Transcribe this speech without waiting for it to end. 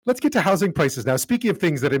Let's get to housing prices now. Speaking of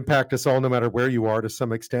things that impact us all, no matter where you are to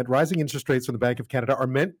some extent, rising interest rates from the Bank of Canada are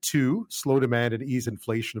meant to slow demand and ease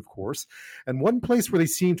inflation, of course. And one place where they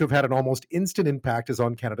seem to have had an almost instant impact is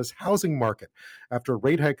on Canada's housing market. After a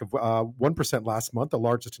rate hike of 1% last month, the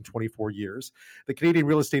largest in 24 years, the Canadian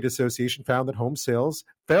Real Estate Association found that home sales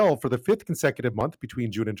fell for the fifth consecutive month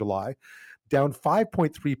between June and July, down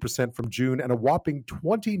 5.3% from June and a whopping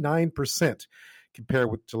 29%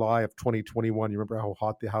 compared with July of 2021. You remember how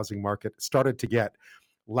hot the housing market started to get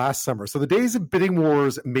last summer. So the days of bidding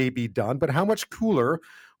wars may be done, but how much cooler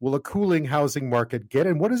will a cooling housing market get?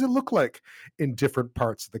 And what does it look like in different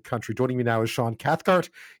parts of the country? Joining me now is Shaun Cathcart.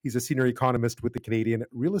 He's a senior economist with the Canadian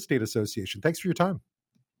Real Estate Association. Thanks for your time.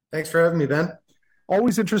 Thanks for having me, Ben.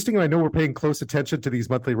 Always interesting, and I know we're paying close attention to these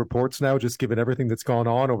monthly reports now, just given everything that's gone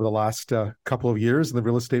on over the last couple of years in the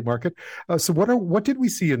real estate market. So what did we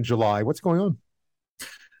see in July? What's going on?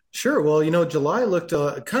 Sure. Well, July looked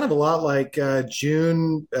kind of a lot like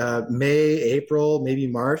June, May, April, maybe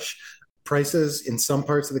March. Prices in some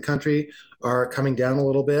parts of the country are coming down a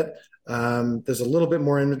little bit. There's a little bit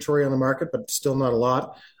more inventory on the market, but still not a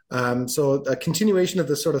lot. So a continuation of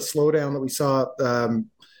the sort of slowdown that we saw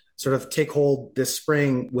sort of take hold this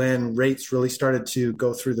spring when rates really started to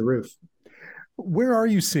go through the roof. Where are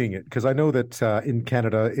you seeing it? Because I know that in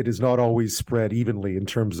Canada, it is not always spread evenly in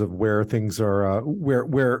terms of where things are,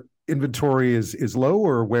 where inventory is low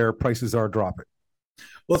or where prices are dropping.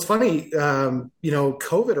 Well, it's funny,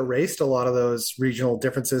 COVID erased a lot of those regional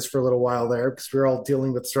differences for a little while there because we were all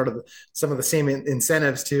dealing with sort of some of the same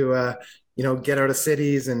incentives to, get out of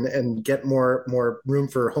cities and get more room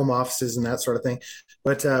for home offices and that sort of thing.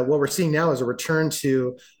 But what we're seeing now is a return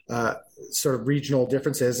to sort of regional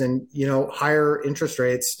differences, and higher interest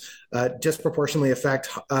rates disproportionately affect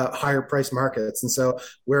higher price markets. And so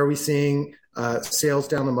where are we seeing sales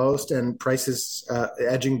down the most and prices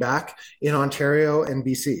edging back? In Ontario and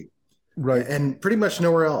BC, right, and pretty much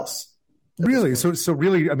nowhere else. Really? So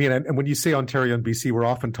really, I mean, and when you say Ontario and BC, we're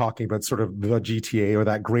often talking about sort of the GTA or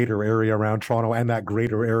that greater area around Toronto and that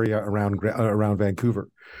greater area around Vancouver.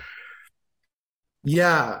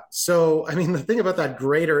 Yeah. So, I mean, the thing about that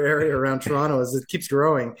greater area around Toronto is it keeps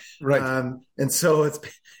growing. Right. And so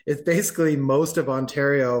it's basically most of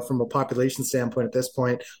Ontario from a population standpoint at this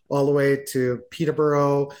point, all the way to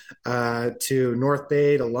Peterborough, to North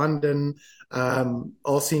Bay, to London,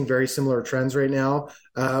 all seeing very similar trends right now.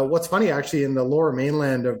 What's funny, actually, in the lower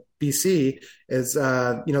mainland of BC is,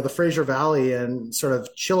 the Fraser Valley and sort of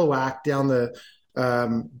Chilliwack down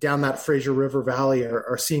that Fraser River Valley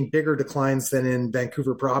are seeing bigger declines than in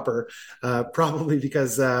Vancouver proper, probably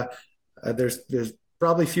because there's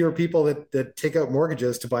probably fewer people that take out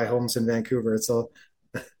mortgages to buy homes in Vancouver. So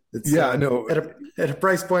it's at a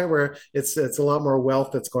price point where it's a lot more wealth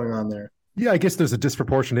that's going on there. Yeah, I guess there's a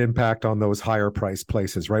disproportionate impact on those higher priced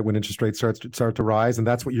places, right? When interest rates start to rise, and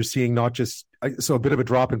that's what you're seeing. Not just so a bit of a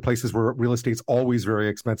drop in places where real estate's always very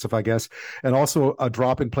expensive, I guess, and also a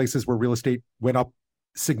drop in places where real estate went up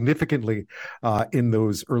significantly in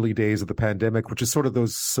those early days of the pandemic, which is sort of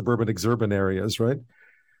those suburban exurban areas, right?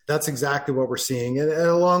 That's exactly what we're seeing, and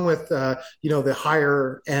along with the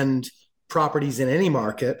higher end properties in any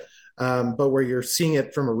market. But where you're seeing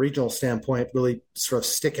it from a regional standpoint really sort of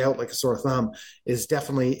stick out like a sore thumb is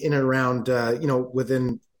definitely in and around,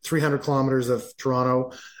 within 300 kilometers of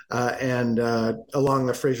Toronto and along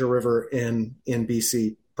the Fraser River in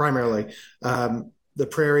BC, primarily. The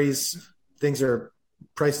prairies,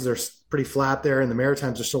 prices are pretty flat there, and the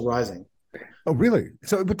Maritimes are still rising. Oh, really?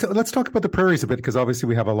 So let's talk about the prairies a bit, because obviously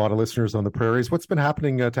we have a lot of listeners on the prairies. What's been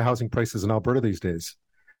happening to housing prices in Alberta these days?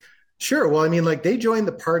 Sure. Well, I mean, they joined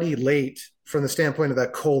the party late from the standpoint of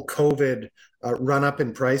that whole COVID run up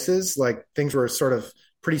in prices. Like things were sort of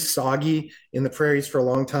pretty soggy in the prairies for a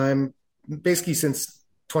long time, basically since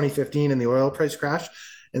 2015 and the oil price crash.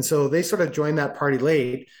 And so they sort of joined that party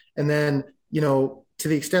late. And then, to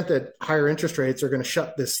the extent that higher interest rates are going to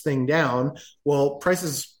shut this thing down, well,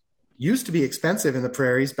 prices used to be expensive in the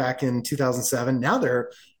prairies back in 2007. Now they're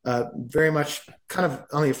very much kind of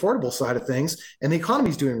on the affordable side of things, and the economy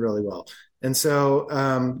is doing really well. And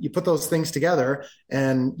so you put those things together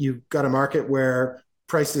and you've got a market where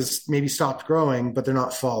prices maybe stopped growing, but they're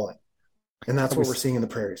not falling. And that's what we're seeing in the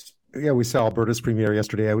prairies. Yeah, we saw Alberta's premier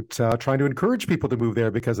yesterday out trying to encourage people to move there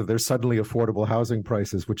because of their suddenly affordable housing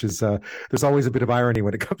prices, which is there's always a bit of irony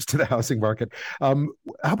when it comes to the housing market. How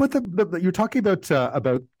about you're talking about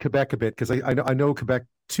Quebec a bit, because I know Quebec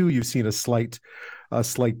too. You've seen a slight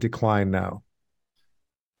decline now.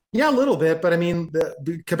 Yeah, a little bit, but I mean,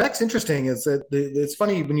 the Quebec's interesting. Is that it's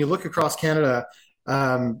funny when you look across Canada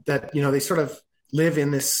that they sort of live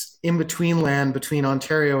in this in between land between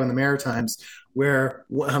Ontario and the Maritimes, where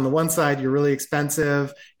on the one side you're really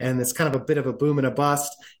expensive and it's kind of a bit of a boom and a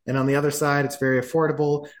bust, and on the other side it's very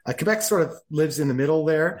affordable. Quebec sort of lives in the middle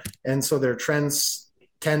there, and so their trends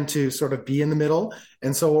tend to sort of be in the middle.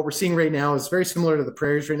 And so what we're seeing right now is very similar to the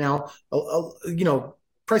prairies right now.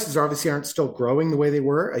 Prices obviously aren't still growing the way they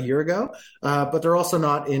were a year ago, but they're also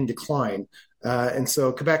not in decline. And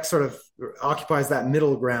so Quebec sort of occupies that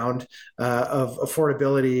middle ground of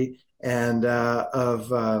affordability and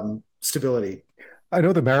of stability. I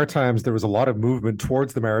know the Maritimes, there was a lot of movement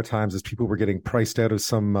towards the Maritimes as people were getting priced out of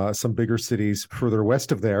some bigger cities further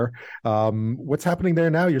west of there. What's happening there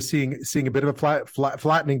now? You're seeing a bit of a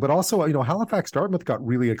flattening, but also, Halifax, Dartmouth got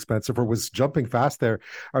really expensive or was jumping fast there.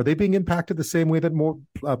 Are they being impacted the same way that more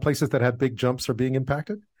places that had big jumps are being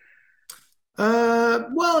impacted?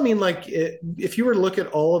 Well, I mean, if you were to look at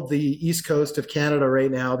all of the east coast of Canada right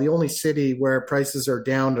now, the only city where prices are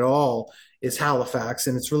down at all is Halifax,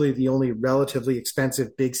 and it's really the only relatively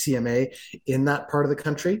expensive big CMA in that part of the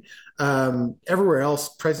country. Everywhere else,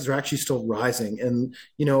 prices are actually still rising, and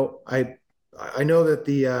I know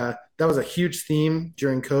that that was a huge theme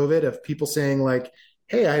during COVID of people saying like,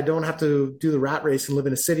 "Hey, I don't have to do the rat race and live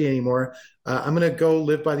in a city anymore. I'm going to go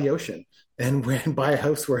live by the ocean." And buy a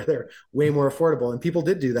house where they're way more affordable. And people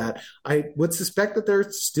did do that. I would suspect that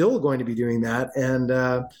they're still going to be doing that. And,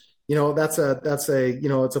 that's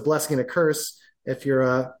it's a blessing and a curse. If you're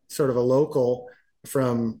a sort of a local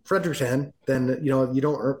from Fredericton, then, you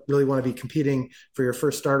don't really want to be competing for your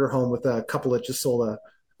first starter home with a couple that just sold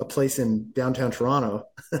a place in downtown Toronto.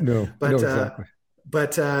 No, but, no, exactly.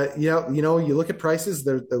 You look at prices,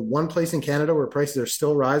 the one place in Canada where prices are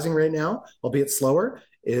still rising right now, albeit slower,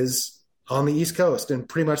 is on the East Coast. And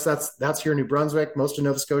pretty much that's here in New Brunswick, most of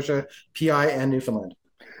Nova Scotia, PI, and Newfoundland.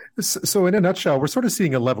 So in a nutshell, we're sort of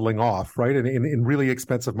seeing a leveling off, right? In really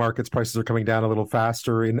expensive markets, prices are coming down a little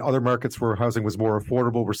faster. In other markets where housing was more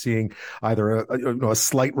affordable, we're seeing either a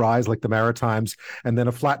slight rise like the Maritimes, and then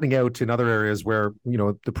a flattening out in other areas where,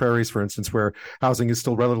 the prairies, for instance, where housing is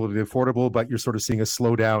still relatively affordable, but you're sort of seeing a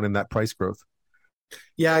slowdown in that price growth.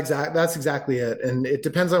 Yeah, exactly. That's exactly it. And it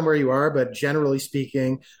depends on where you are, but generally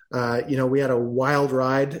speaking, we had a wild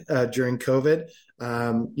ride during COVID.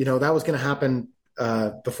 That was going to happen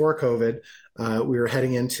before COVID. We were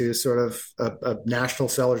heading into sort of a national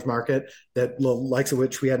sellers market that the likes of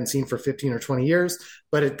which we hadn't seen for 15 or 20 years,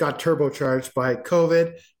 but it got turbocharged by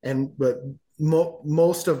COVID. But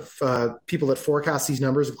most of people that forecast these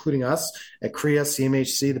numbers, including us at CREA,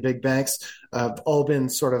 CMHC, the big banks, have all been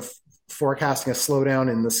sort of forecasting a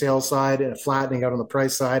slowdown in the sales side and a flattening out on the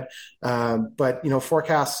price side. But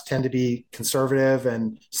forecasts tend to be conservative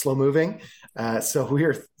and slow moving. So we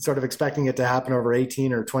were sort of expecting it to happen over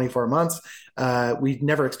 18 or 24 months. We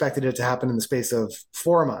never expected it to happen in the space of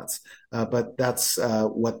 4 months. But that's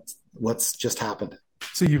what's just happened.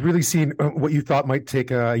 So you've really seen what you thought might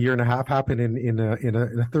take a year and a half happen in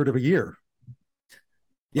a third of a year.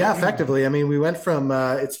 Yeah, effectively. I mean, we went from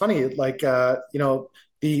it's funny,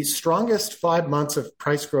 the strongest 5 months of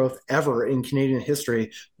price growth ever in Canadian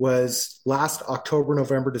history was last October,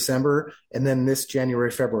 November, December, and then this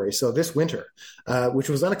January, February. So this winter, which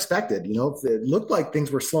was unexpected. It looked like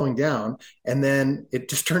things were slowing down. And then it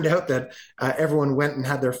just turned out that everyone went and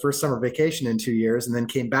had their first summer vacation in 2 years and then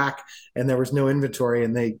came back and there was no inventory.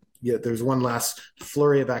 And there's one last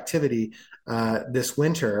flurry of activity this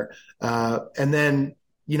winter. And then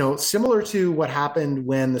similar to what happened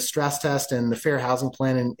when the stress test and the fair housing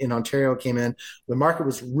plan in Ontario came in, the market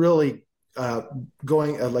was really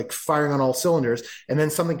going firing on all cylinders. And then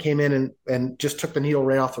something came in and just took the needle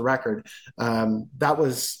right off the record. That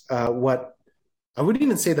was what I wouldn't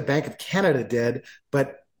even say the Bank of Canada did,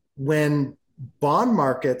 but when bond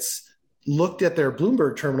markets looked at their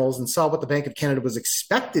Bloomberg terminals and saw what the Bank of Canada was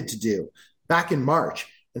expected to do back in March,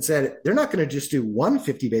 and said they're not going to just do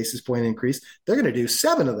 150 basis point increase, they're going to do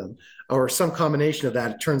 7 of them or some combination of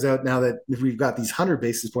that. It turns out now that we've got these 100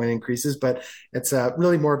 basis point increases, but it's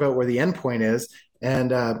really more about where the end point is.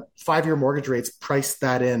 And 5-year mortgage rates priced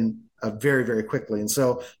that in very, very quickly. And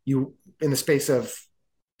so in the space of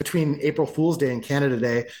between April Fool's Day and Canada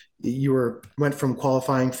Day, you went from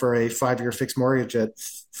qualifying for a 5-year fixed mortgage at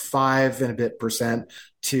 5 and a bit %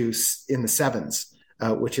 to in the 7s.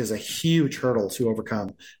 Which is a huge hurdle to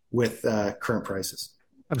overcome with current prices.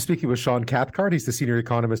 I'm speaking with Shaun Cathcart. He's the senior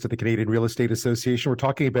economist at the Canadian Real Estate Association. We're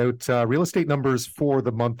talking about real estate numbers for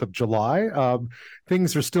the month of July.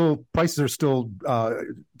 prices are still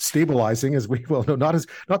stabilizing, as we well know,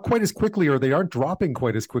 not quite as quickly, or they aren't dropping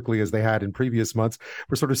quite as quickly as they had in previous months.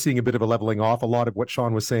 We're sort of seeing a bit of a leveling off. A lot of what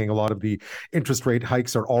Shaun was saying, a lot of the interest rate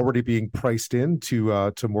hikes are already being priced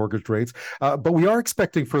into to mortgage rates, but we are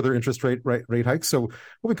expecting further interest rate hikes. So when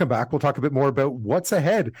we come back, we'll talk a bit more about what's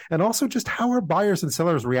ahead, and also just how are buyers and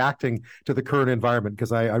sellers reacting to the current environment.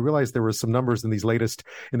 Because I realized there were some numbers in this latest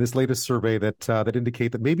survey that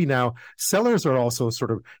indicate that maybe now sellers are also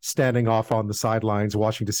sort of standing off on the sidelines,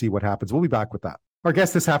 watching to see what happens. We'll be back with that. Our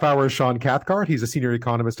guest this half hour is Shaun Cathcart. He's a senior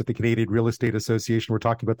economist at the Canadian Real Estate Association. We're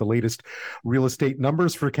talking about the latest real estate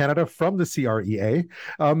numbers for Canada from the CREA.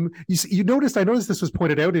 I noticed this was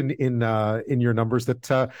pointed out in your numbers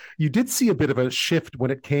that you did see a bit of a shift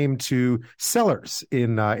when it came to sellers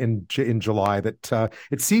in July. That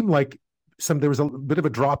it seemed like there was a bit of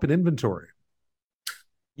a drop in inventory.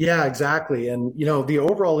 Yeah, exactly. And, the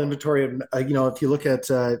overall inventory, if you look at,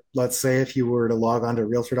 let's say, if you were to log on to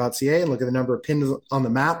realtor.ca and look at the number of pins on the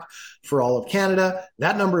map for all of Canada,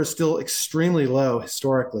 that number is still extremely low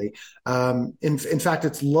historically. In fact,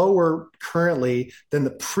 it's lower currently than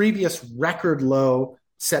the previous record low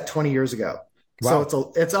set 20 years ago. Wow.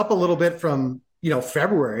 So it's up a little bit from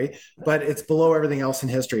February, but it's below everything else in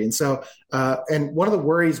history. And so, and one of the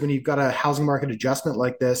worries when you've got a housing market adjustment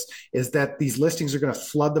like this is that these listings are going to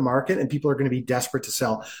flood the market and people are going to be desperate to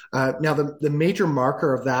sell. Now, the major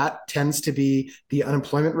marker of that tends to be the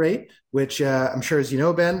unemployment rate, which I'm sure, as you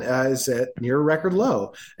know, Ben, is at near a record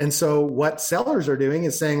low. And so what sellers are doing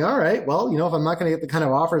is saying, all right, well, if I'm not going to get the kind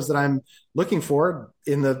of offers that I'm looking for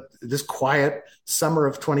in this quiet summer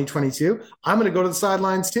of 2022, I'm going to go to the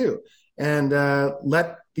sidelines too. And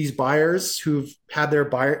let these buyers who've had their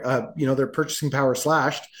purchasing power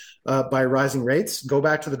slashed by rising rates go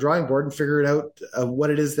back to the drawing board and figure it out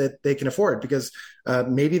what it is that they can afford, because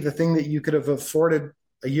maybe the thing that you could have afforded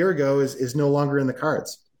a year ago is no longer in the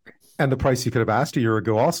cards. And the price you could have asked a year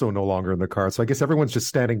ago also no longer in the cards. So I guess everyone's just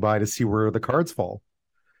standing by to see where the cards fall.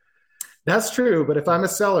 That's true, but if I'm a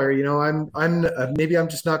seller, I'm maybe I'm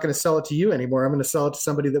just not going to sell it to you anymore. I'm going to sell it to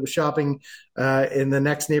somebody that was shopping in the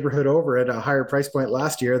next neighborhood over at a higher price point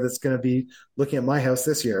last year that's going to be looking at my house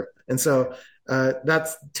this year. And so that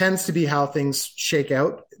tends to be how things shake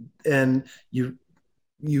out, and you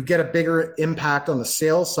get a bigger impact on the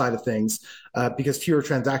sales side of things because fewer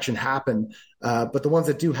transactions happen. But the ones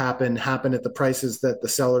that do happen at the prices that the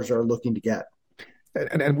sellers are looking to get.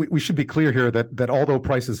 And we should be clear here that although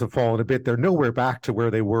prices have fallen a bit, they're nowhere back to where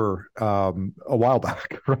they were a while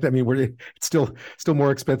back, right? I mean, it's still more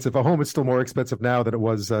expensive. A home is still more expensive now than it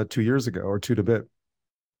was 2 years ago, or two to a bit.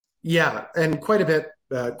 Yeah, and quite a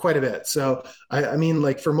bit. So I mean,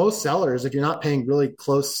 like for most sellers, if you're not paying really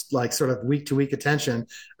close, like sort of week to week attention,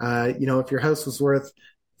 if your house was worth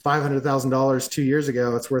 $500,000 2 years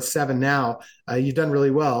ago, it's worth $7 now. You've done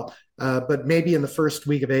really well. But maybe in the first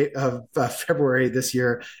week of February this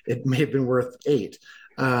year, it may have been worth $8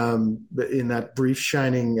 in that brief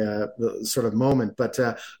shining sort of moment. But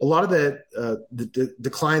a lot of the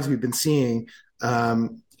declines we've been seeing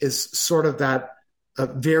is sort of that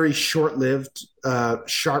very short-lived,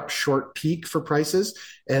 sharp, short peak for prices.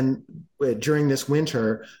 And during this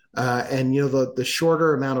winter, and the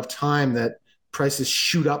shorter amount of time that prices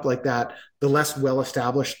shoot up like that, the less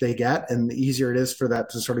well-established they get and the easier it is for that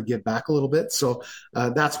to sort of give back a little bit. So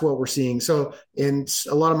that's what we're seeing. So in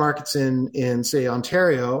a lot of markets in say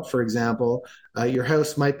Ontario, for example, your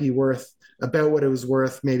house might be worth about what it was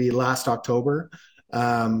worth maybe last October,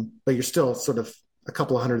 but you're still sort of a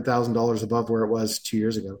couple of $100,000 above where it was 2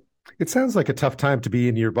 years ago. It sounds like a tough time to be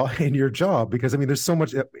in your job, because I mean, there's so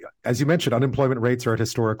much, as you mentioned, unemployment rates are at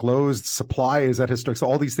historic lows, supply is at historic. So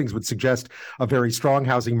all these things would suggest a very strong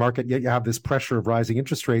housing market. Yet you have this pressure of rising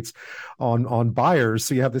interest rates on buyers.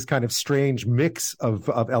 So you have this kind of strange mix of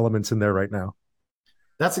elements in there right now.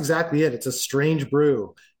 That's exactly it. It's a strange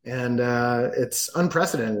brew. And it's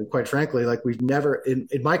unprecedented, quite frankly. Like we've never, in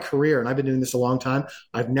my career, and I've been doing this a long time,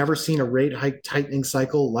 I've never seen a rate hike tightening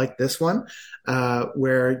cycle like this one,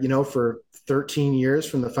 where, for 13 years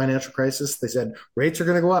from the financial crisis, they said rates are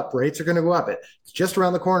going to go up, rates are going to go up. It's just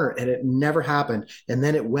around the corner, and it never happened. And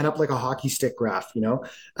then it went up like a hockey stick graph,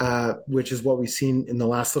 which is what we've seen in the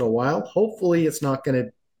last little while. Hopefully it's not going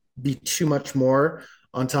to be too much more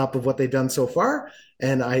on top of what they've done so far.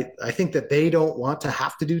 And I think that they don't want to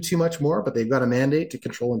have to do too much more, but they've got a mandate to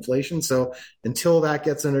control inflation. So until that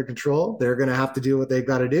gets under control, they're going to have to do what they've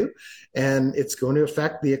got to do. And it's going to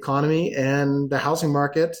affect the economy and the housing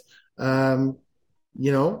market, to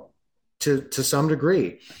some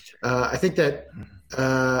degree. I think that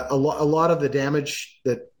a lot of the damage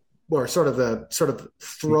that, or sort of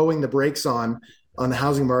throwing the brakes on on the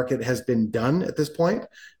housing market has been done at this point.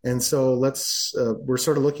 And so we're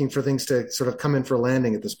sort of looking for things to sort of come in for a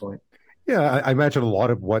landing at this point. Yeah, I imagine a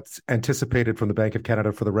lot of what's anticipated from the Bank of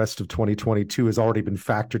Canada for the rest of 2022 has already been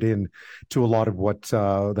factored in to a lot of what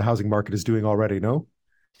the housing market is doing already, no?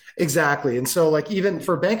 Exactly. And so, like, even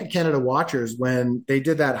for Bank of Canada watchers, when they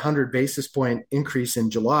did that 100 basis point increase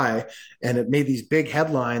in July and it made these big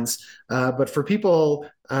headlines, but for people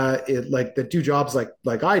like that do jobs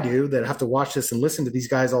like I do that have to watch this and listen to these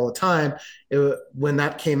guys all the time, when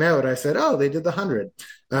that came out, I said, oh, they did the 100.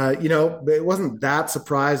 It wasn't that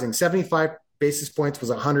surprising. 75 basis points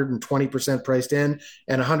was 120% priced in,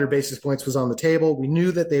 and 100 basis points was on the table. We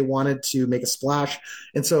knew that they wanted to make a splash.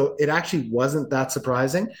 And so it actually wasn't that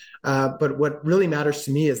surprising. But what really matters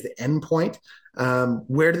to me is the end point.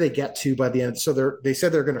 Where do they get to by the end? So they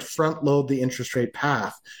said they're going to front load the interest rate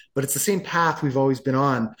path, but it's the same path we've always been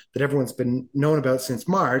on that everyone's been known about since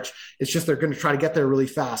March. It's just they're going to try to get there really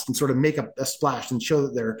fast and sort of make a splash and show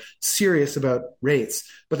that they're serious about rates.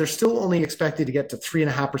 But they're still only expected to get to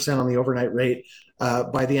 3.5% on the overnight rate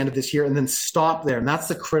by the end of this year and then stop there. And that's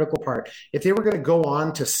the critical part. If they were going to go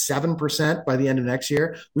on to 7% by the end of next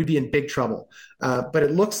year, we'd be in big trouble. But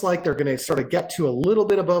it looks like they're going to sort of get to a little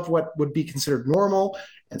bit above what would be considered normal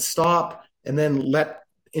and stop and then let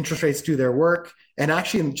interest rates do their work. And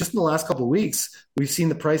actually, just in the last couple of weeks, we've seen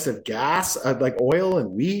the price of gas, like oil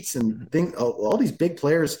and wheat and all these big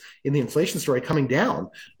players in the inflation story coming down.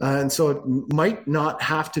 And so it might not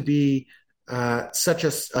have to be such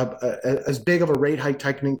as big of a rate hike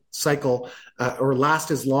tightening cycle or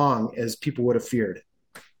last as long as people would have feared.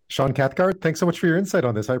 Shaun Cathcart, thanks so much for your insight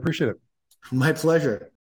on this. I appreciate it. My pleasure.